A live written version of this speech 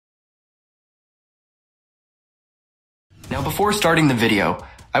Now before starting the video,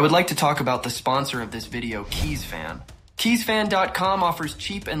 I would like to talk about the sponsor of this video, KeysFan. KeysFan.com offers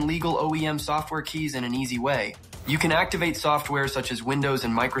cheap and legal OEM software keys in an easy way. You can activate software such as Windows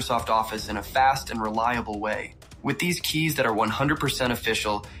and Microsoft Office in a fast and reliable way, with these keys that are 100%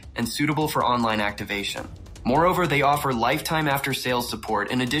 official and suitable for online activation. Moreover, they offer lifetime after-sales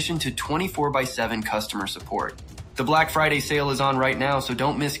support in addition to 24/7 customer support. The Black Friday sale is on right now, so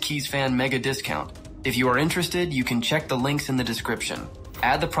don't miss KeysFan mega discount. If you are interested, you can check the links in the description.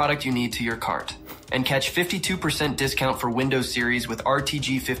 Add the product you need to your cart and catch 52% discount for Windows Series with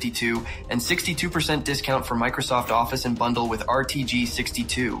RTG 52 and 62% discount for Microsoft Office and bundle with RTG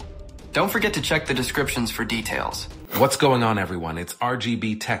 62. Don't forget to check the descriptions for details. What's going on, everyone? It's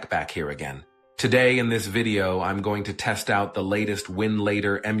RGB Tech back here again. Today in this video, I'm going to test out the latest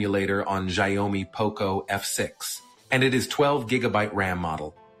Winlator emulator on Xiaomi Poco F6. And it is 12GB RAM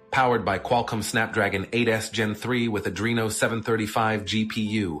model, powered by Qualcomm Snapdragon 8S Gen 3 with Adreno 735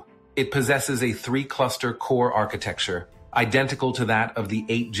 GPU. It possesses a 3-cluster core architecture, identical to that of the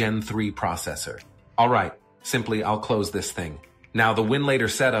 8 Gen 3 processor. Alright, simply I'll close this thing. Now the Winlator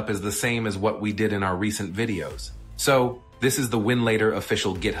setup is the same as what we did in our recent videos. So, this is the Winlator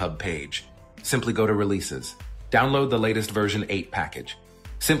official GitHub page. Simply go to Releases. Download the latest version 8 package.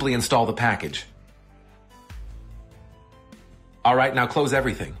 Simply install the package. Alright, now close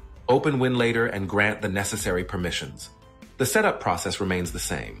everything. Open Winlator and grant the necessary permissions. The setup process remains the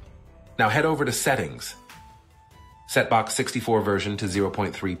same. Now head over to Settings. Set box 64 version to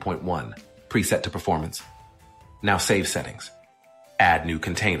 0.3.1. Preset to Performance. Now save settings. Add new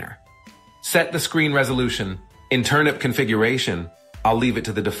container. Set the screen resolution. In turnip configuration, I'll leave it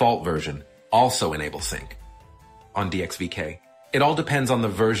to the default version. Also enable sync. On DXVK, it all depends on the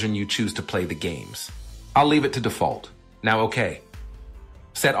version you choose to play the games. I'll leave it to default. Now okay.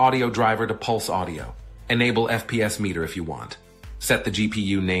 Set audio driver to pulse audio. Enable FPS meter if you want. Set the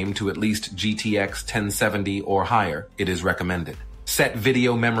GPU name to at least GTX 1070 or higher, it is recommended. Set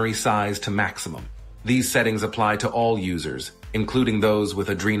video memory size to maximum. These settings apply to all users, including those with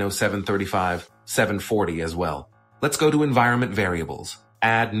Adreno 735, 740 as well. Let's go to Environment Variables.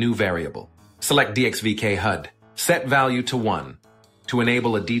 Add new variable. Select DXVK HUD. Set value to 1. To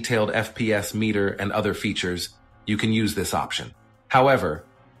enable a detailed FPS meter and other features, you can use this option. However,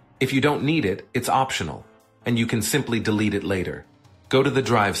 if you don't need it, it's optional, and you can simply delete it later. Go to the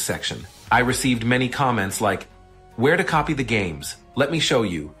Drives section. I received many comments like, where to copy the games? Let me show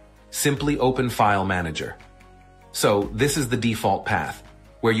you. Simply open File Manager. So, this is the default path,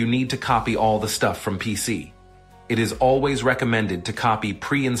 where you need to copy all the stuff from PC. It is always recommended to copy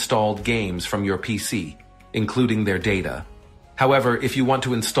pre-installed games from your PC, including their data. However, if you want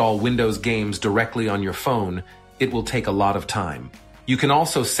to install Windows games directly on your phone, it will take a lot of time. You can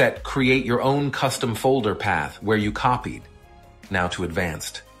also create your own custom folder path where you copied. Now to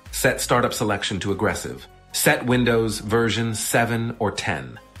Advanced. Set Startup Selection to Aggressive. Set Windows version 7 or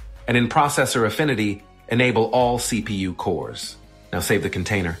 10. And in Processor Affinity, enable all CPU cores. Now save the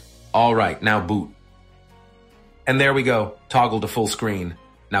container. Alright, now boot. And there we go, toggle to full screen.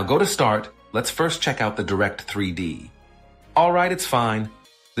 Now go to Start, let's first check out the Direct 3D. Alright, it's fine.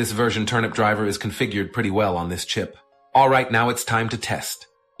 This version turnip driver is configured pretty well on this chip. Alright, now it's time to test.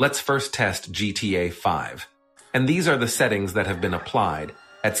 Let's first test GTA 5. And these are the settings that have been applied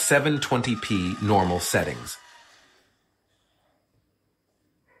at 720p normal settings.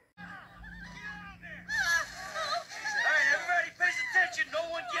 Hey, everybody pays attention, no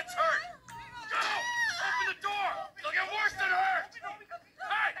one gets hurt. Go! Open the door! It'll get worse than hurt!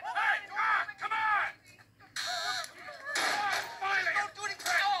 Hey! Come on! Finally! Don't do anything!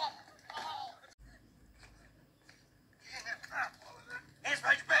 Hands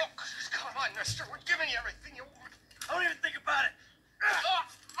behind your back. Come on, mister. We're giving you everything you want. Don't even think about it.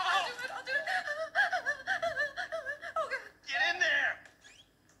 I'll do it. Oh, God. Get in there.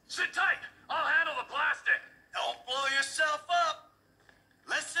 Sit tight. I'll handle the plastic. Don't blow yourself up.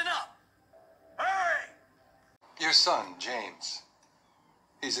 Listen up. Hurry. Your son, James.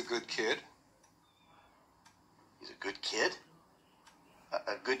 He's a good kid. He's a good kid?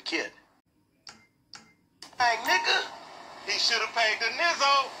 A good kid. Hey, nigga. He should have paid the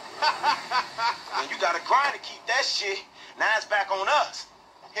nizzo. And you gotta grind to keep that shit. Now it's back on us.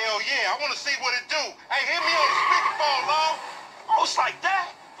 Hell yeah, I want to see what it do. Hey, hit me on the speakerphone, Long. Oh, it's like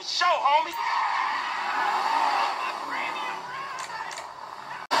that? For sure, homie.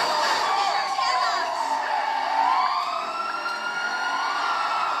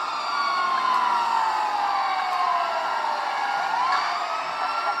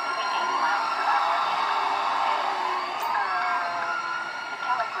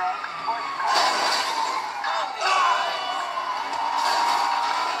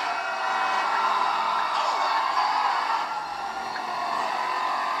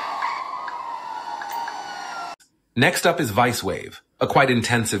 Next up is Vice Wave, a quite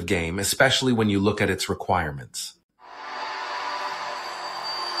intensive game, especially when you look at its requirements.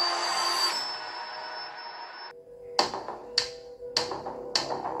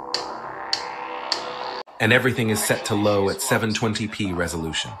 And everything is set to low at 720p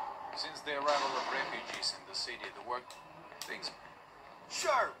resolution. Since the arrival of refugees in the city, the work things.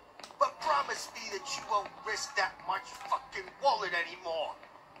 Sure, but promise me that you won't risk that much fucking wallet anymore.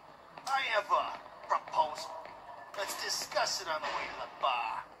 I have a proposal. Let's discuss it on the way to the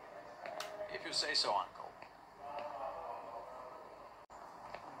bar. If you say so, Uncle.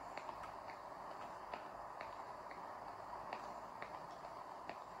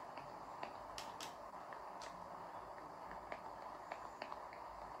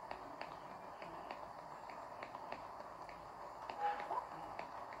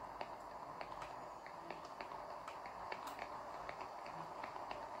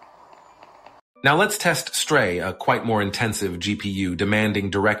 Now let's test Stray, a quite more intensive GPU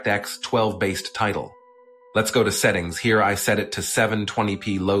demanding DirectX 12-based title. Let's go to settings. Here I set it to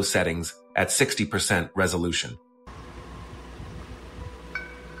 720p low settings at 60% resolution.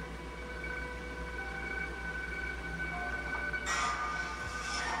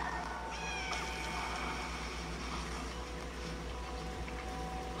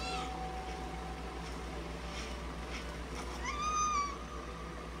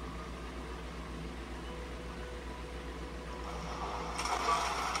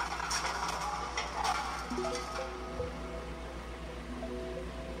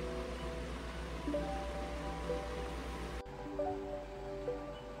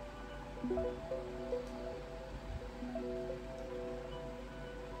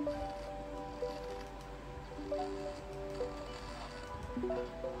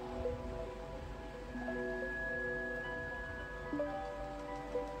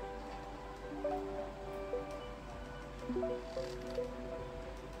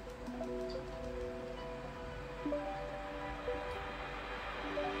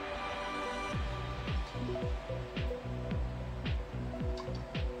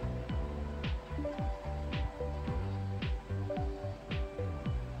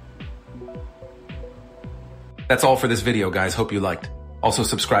 That's all for this video, guys. Hope you liked. Also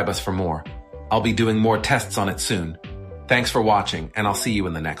subscribe us for more. I'll be doing more tests on it soon. Thanks for watching, and I'll see you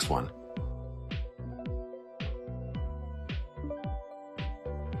in the next one.